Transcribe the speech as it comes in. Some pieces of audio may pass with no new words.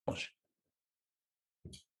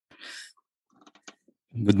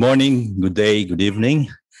Good morning, good day, good evening.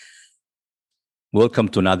 Welcome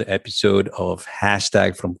to another episode of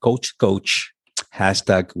Hashtag from Coach to Coach.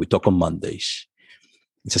 Hashtag We Talk on Mondays.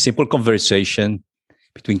 It's a simple conversation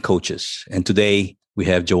between coaches. And today we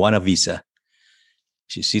have Joanna Visa.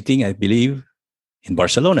 She's sitting, I believe, in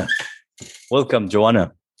Barcelona. Welcome,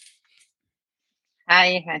 Joanna.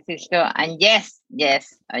 Hi, Francisco. And yes,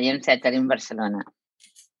 I am settled in Barcelona.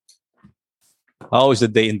 How is the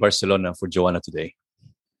day in Barcelona for Joanna today?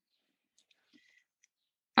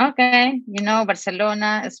 Okay,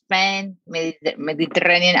 Barcelona, Spain,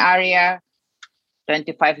 Mediterranean area,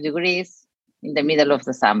 25 degrees in the middle of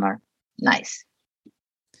the summer. Nice.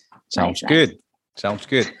 Sounds good. Sounds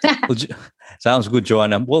good. Sounds good,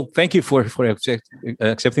 Joanna. Well, thank you for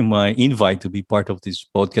accepting my invite to be part of this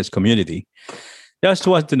podcast community. Just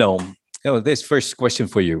want to know, this first question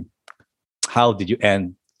for you. How did you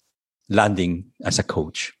end landing as a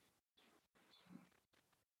coach?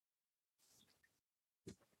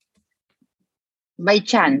 By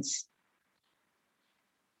chance.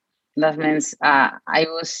 That means I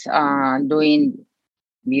was doing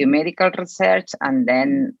biomedical research, and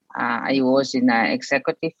then I was in an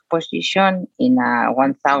executive position in a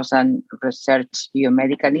 1,000 research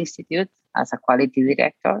biomedical institute as a quality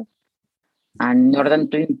director. And in order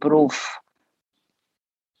to improve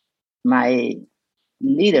my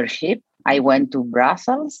leadership, I went to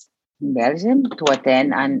Brussels, Belgium, to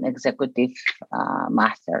attend an executive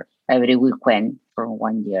master every weekend for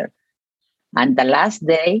 1 year. And the last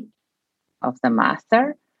day of the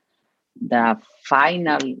master, the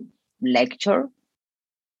final lecture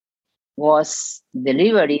was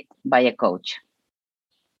delivered by a coach,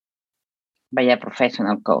 by a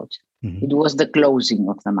professional coach. Mm-hmm. It was the closing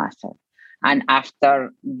of the master. And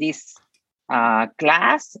after this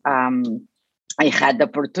class, I had the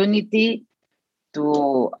opportunity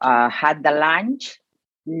to have the lunch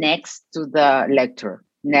next to the lecturer,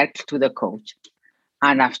 next to the coach.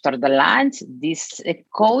 And after the lunch, this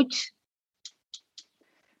coach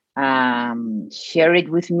shared it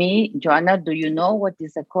with me. Joanna, do you know what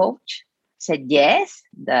is a coach? I said, yes,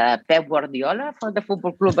 the Pep Guardiola for the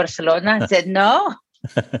Football Club Barcelona. I said, no,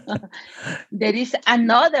 there is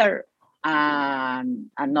another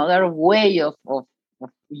way of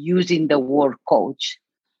using the word coach.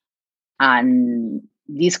 And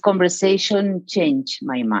this conversation changed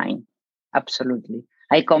my mind. Absolutely.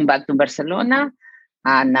 I come back to Barcelona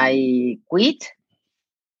and I quit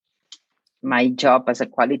my job as a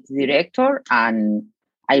quality director, and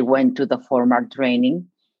I went to the formal training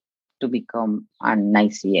to become an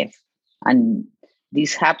ICF. And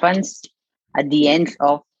this happens at the end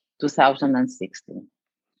of 2016.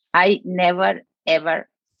 I never, ever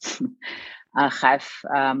have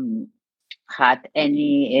had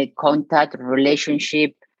any contact,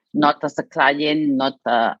 relationship, not as a client, not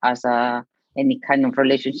as any kind of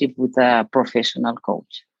relationship with a professional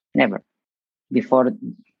coach. Never before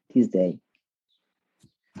this day.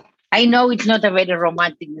 I know it's not a very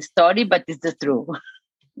romantic story, but it's the truth.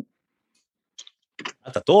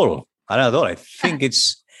 Not at all. Not at all. I think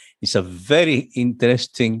it's a very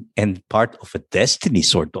interesting and part of a destiny,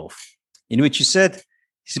 sort of, in which you said,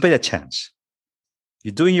 it's by a chance.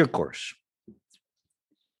 You're doing your course.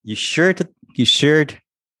 You shared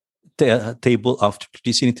the table after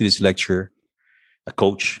listening to this lecture, a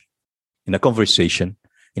coach, in a conversation,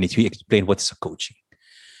 and he explained what is a coaching.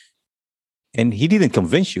 And he didn't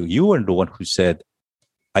convince you. You were the one who said,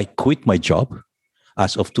 I quit my job.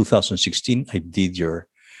 As of 2016, I did your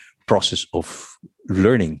process of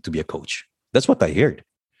learning to be a coach. That's what I heard.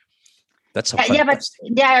 That's a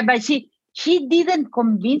fantastic. But she didn't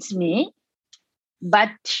convince me,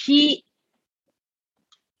 but she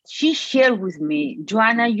shared with me,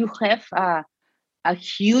 Joanna, you have a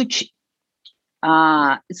huge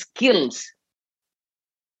skills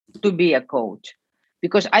to be a coach.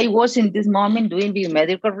 Because I was in this moment doing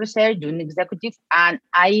biomedical research, doing executive, and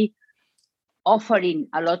I offering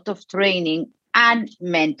a lot of training and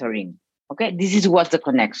mentoring. Okay, this was the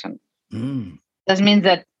connection. That means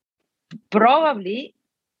that probably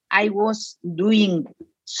I was doing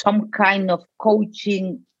some kind of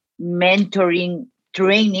coaching, mentoring,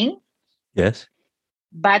 training. Yes.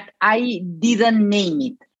 But I didn't name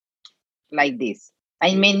it like this.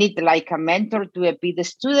 I mean it like a mentor to the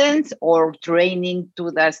students or training to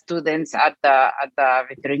the students at the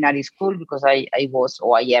veterinary school, because I was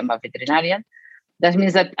or I am a veterinarian. That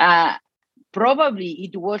means that probably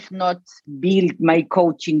it was not built my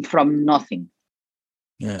coaching from nothing.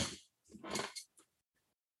 Yeah.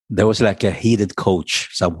 There was like a hidden coach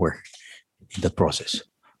somewhere in the process.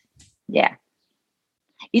 Yeah.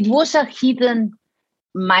 It was a hidden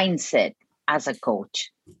mindset as a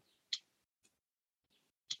coach.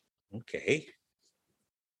 Okay.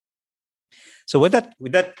 So with that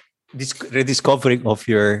rediscovering of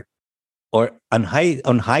your or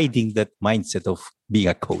unhiding that mindset of being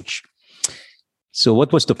a coach. So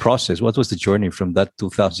what was the process? What was the journey from that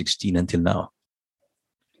 2016 until now?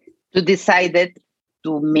 To decided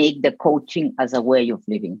to make the coaching as a way of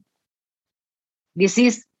living. This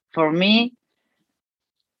is, for me,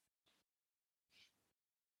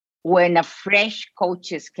 when a fresh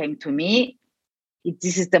coaches came to me,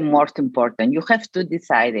 this is the most important. You have to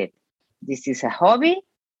decide it. This is a hobby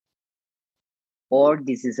or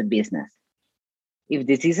this is a business. If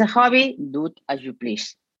this is a hobby, do it as you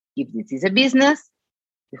please. If this is a business,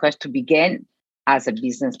 you have to begin as a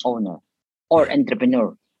business owner or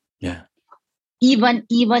entrepreneur. Yeah. Even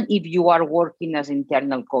if you are working as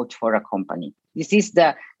internal coach for a company. This is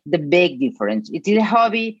the big difference. It is a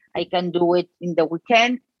hobby. I can do it in the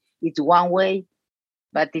weekend. It's one way,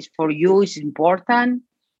 but it's for you, it's important.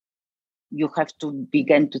 You have to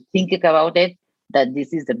begin to think about it, that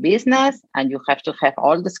this is a business and you have to have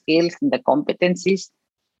all the skills and the competencies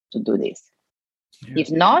to do this. Yeah.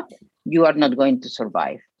 If not, you are not going to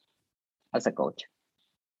survive as a coach.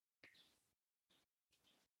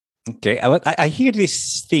 Okay, I hear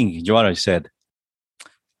this thing Joanna said.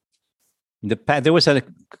 In the past, there was a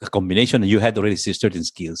combination. You had already certain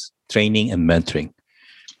skills, training and mentoring.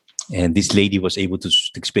 And this lady was able to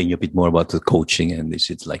explain you a bit more about the coaching. And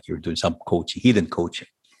it's like you're doing some coaching, hidden coaching.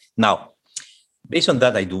 Now, based on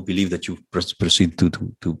that, I do believe that you proceed to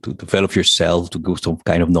develop yourself, to go some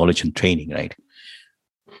kind of knowledge and training, right?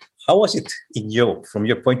 How was it from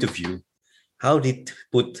your point of view? How did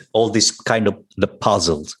put all this kind of the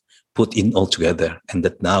puzzles put in all together, and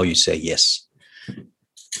that now you say, yes,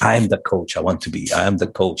 I am the coach I want to be. I am the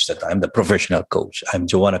coach I'm the professional coach. I'm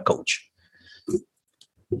Joanna Coach.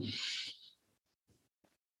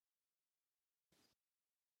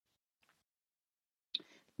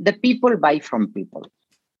 The people buy from people.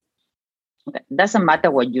 Okay. Doesn't matter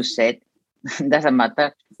what you said. Doesn't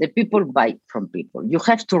matter. The people buy from people. You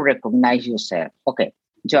have to recognize yourself. Okay,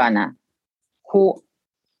 Joanna, who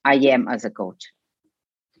I am as a coach.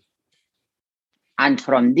 And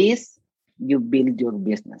from this, you build your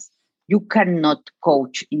business. You cannot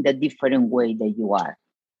coach in the different way that you are.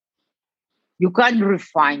 You can't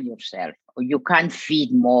refine yourself, or you can't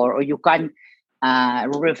feed more, or you can't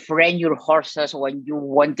refrain your horses when you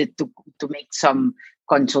wanted to make some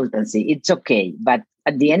consultancy. It's okay. But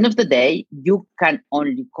at the end of the day, you can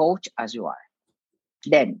only coach as you are.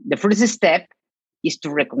 Then the first step is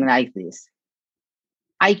to recognize this.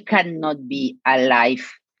 I cannot be a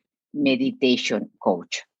life meditation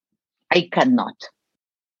coach. I cannot.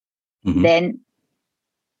 Mm-hmm. Then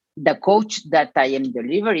the coach that I am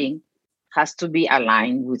delivering has to be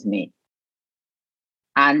aligned with me.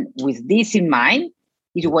 And with this in mind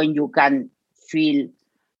is when you can feel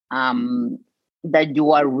that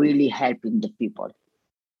you are really helping the people.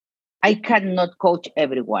 I cannot coach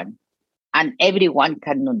everyone, and everyone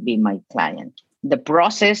cannot be my client. The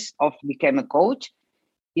process of becoming a coach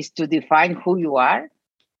is to define who you are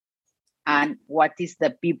and what is the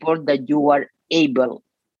people that you are able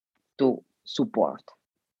to support.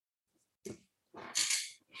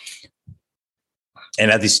 And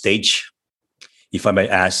at this stage, if I may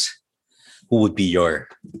ask, who would be your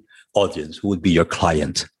audience? Who would be your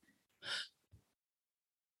client?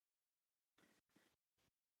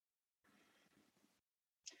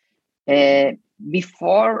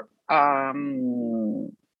 Before, I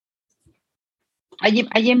am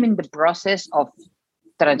in the process of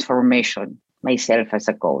transformation myself as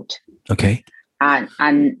a coach. Okay.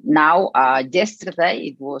 And now,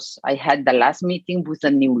 yesterday I had the last meeting with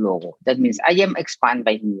a new logo. That means I am expanding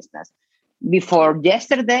my business. Before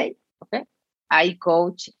yesterday, okay, I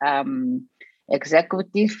coach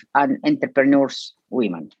executive and entrepreneurs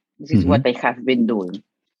women. This is what I have been doing.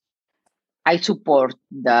 I support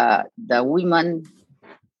the women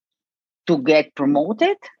to get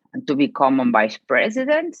promoted and to become a vice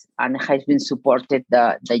president, and has been supported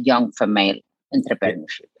the young female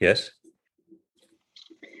entrepreneurship. Yes.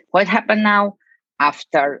 What happened now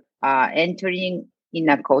after entering in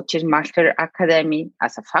a coach's master academy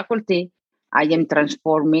as a faculty? I am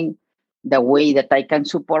transforming the way that I can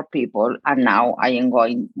support people, and now I am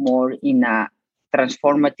going more in a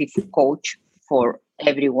transformative coach for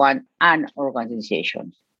everyone and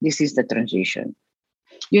organizations. This is the transition.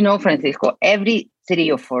 You know, Francisco, every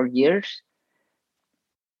 3 or 4 years,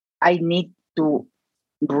 I need to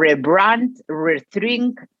rebrand,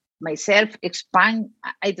 rethink myself, expand.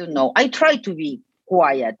 I don't know. I try to be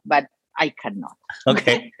quiet, but I cannot.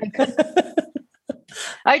 Okay.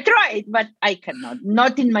 I tried, but I cannot.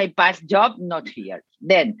 Not in my past job, not here.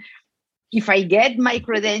 Then, if I get my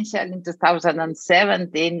credential in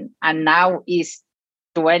 2017 and now is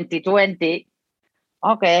 2020,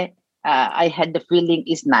 okay, I had the feeling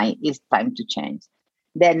it's time to change.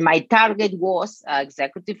 Then my target was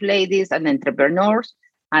executive ladies and entrepreneurs,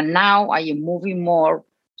 and now I am moving more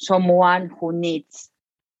someone who needs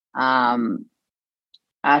a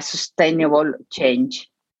sustainable change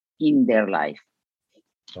in their life.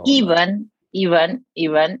 Oh, even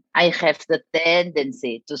I have the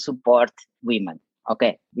tendency to support women.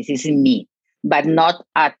 Okay, this is in me, but not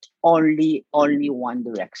at only one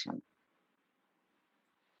direction.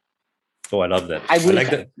 Oh, I love that. I like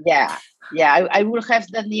that. Yeah. I will have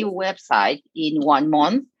the new website in 1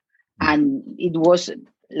 month, and it was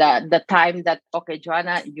the time that, okay,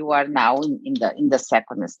 Joanna, you are now in the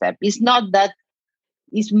second step. It's not that.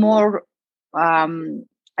 It's more.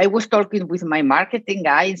 I was talking with my marketing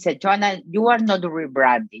guy and said, Joanna, you are not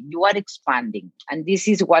rebranding, you are expanding. And this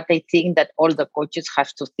is what I think that all the coaches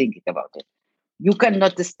have to think about it. You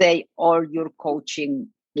cannot stay all your coaching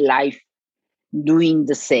life doing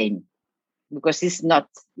the same, because it's not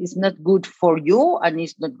good for you, and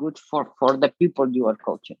it's not good for the people you are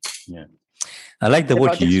coaching. Yeah. I like the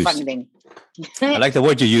word you use. I like the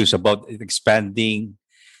word you use about expanding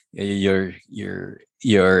your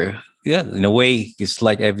in a way, it's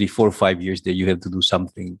like every 4 or 5 years that you have to do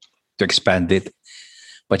something to expand it.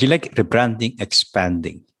 But you like rebranding,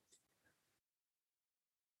 expanding.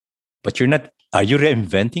 But you're not, are you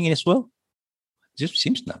reinventing it as well? It just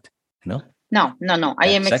seems not, No. I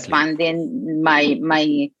am expanding I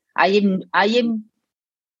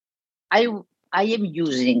am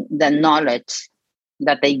using the knowledge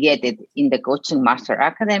that I get it in the Coaching Master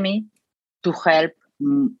Academy to help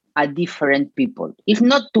a different people. If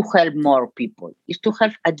not to help more people, it's to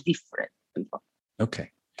help a different people.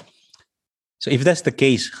 Okay. So if that's the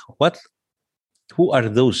case, who are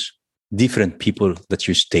those different people that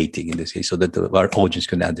you're stating in this case, so that our audience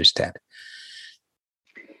can understand?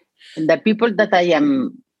 The people that I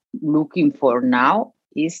am looking for now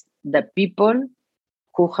is the people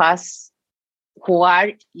who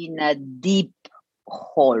are in a deep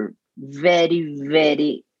hole, very,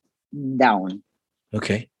 very down.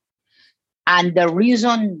 Okay. And the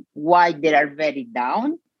reason why they are very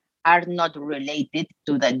down are not related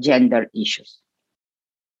to the gender issues.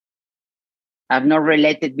 Are not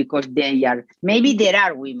related because they are, maybe there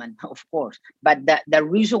are women, of course, but the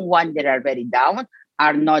reason why they are very down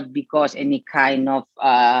are not because any kind of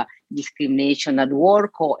discrimination at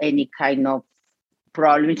work or any kind of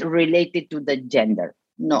problems related to the gender.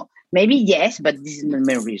 No, maybe yes, but this is not the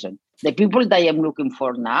main reason. The people that I am looking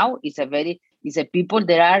for now is a people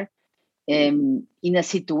that are in a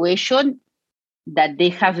situation that they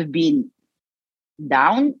have been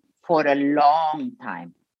down for a long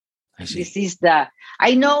time. This is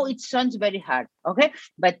I know it sounds very hard, okay,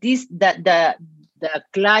 but this the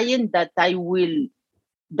client that I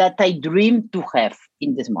dream to have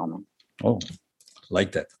in this moment. Oh, I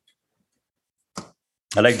like that.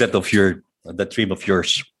 I like that that dream of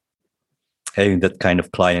yours, having that kind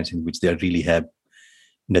of clients in which they really have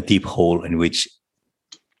in a deep hole, in which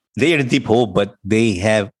they are in a deep hole, but they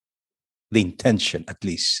have the intention, at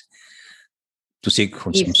least, to seek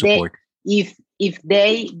some support. If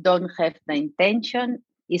they don't have the intention,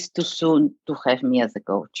 it's too soon to have me as a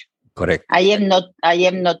coach. Correct. I am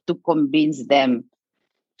not to convince them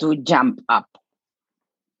to jump up.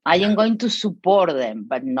 I am going to support them,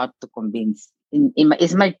 but not to convince.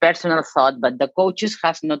 It's my personal thought, but the coaches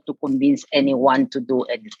has not to convince anyone to do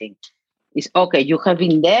anything. It's okay. You have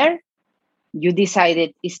been there. You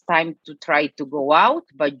decided it's time to try to go out,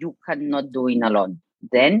 but you cannot do it alone.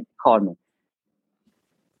 Then call me.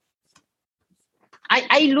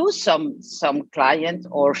 I lose some client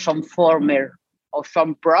or some former or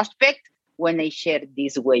some prospect when I share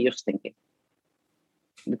this way of thinking.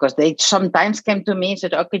 Because they sometimes came to me and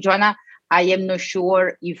said, okay, Joanna, I am not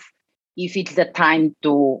sure if it's the time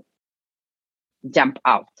to jump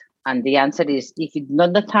out. And the answer is, if it's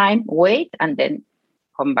not the time, wait and then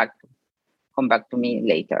come back to me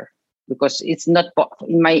later. Because it's not,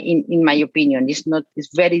 in my opinion,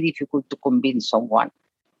 it's very difficult to convince someone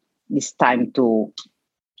it's time to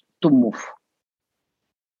move.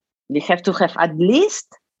 They have to have at least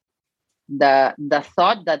the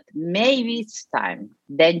thought that maybe it's time.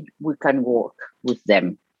 Then we can work with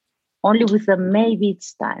them. Only with them, maybe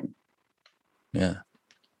it's time. Yeah.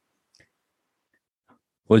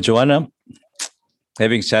 Well, Joanna,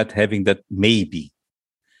 having that maybe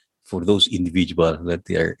for those individuals that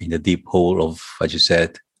they are in the deep hole of, as you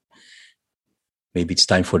said, maybe it's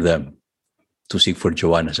time for them to seek for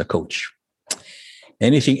Joanna as a coach.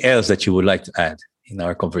 Anything else that you would like to add in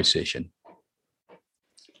our conversation?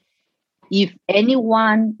 If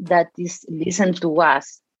anyone that is listen to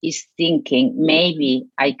us is thinking, maybe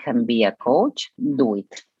I can be a coach, do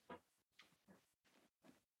it.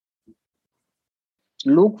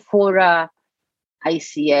 Look for a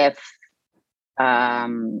ICF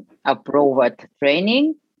approved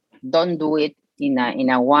training. Don't do it in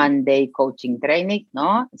a one-day coaching training.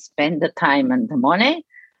 No, spend the time and the money,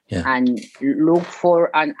 and look for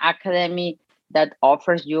an academy that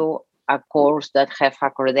offers you a course that have a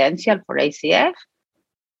credential for ICF,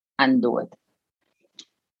 and do it.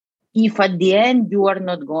 If at the end you are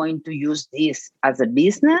not going to use this as a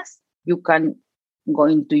business, you can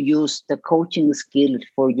going to use the coaching skills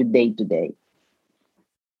for your day-to-day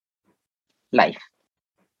life.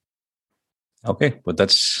 Okay, but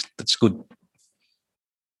that's good.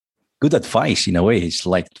 Good advice in a way. It's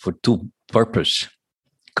like for two purpose: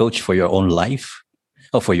 coach for your own life,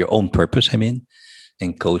 or for your own purpose. I mean,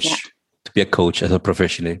 and coach to be a coach as a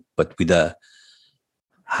professional, but with a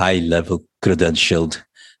high-level credentialed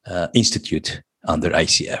institute under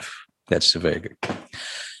ICF. That's very good.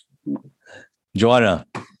 Joanna,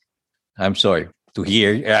 I'm sorry to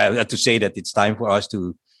hear, to say that it's time for us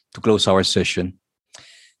to close our session.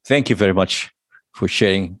 Thank you very much for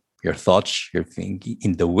sharing your thoughts, your thinking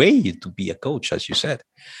in the way to be a coach, as you said.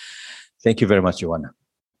 Thank you very much, Joanna.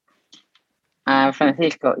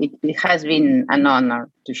 Francisco, it has been an honor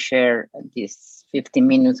to share these 50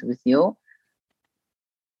 minutes with you.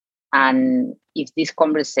 And if this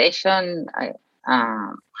conversation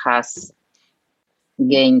has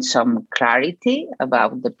gained some clarity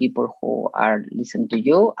about the people who are listening to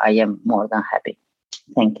you, I am more than happy.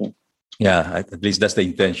 Thank you. Yeah, at least that's the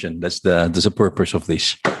intention. That's the purpose of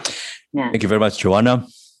this. Yeah. Thank you very much, Joanna.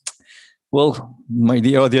 Well, my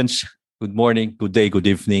dear audience, good morning, good day, good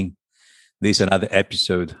evening. This is another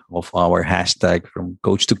episode of our hashtag from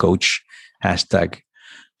coach to coach, hashtag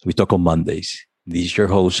We Talk on Mondays. This is your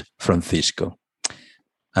host, Francisco.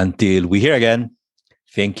 Until we hear again,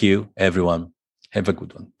 thank you, everyone. Have a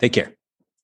good one. Take care.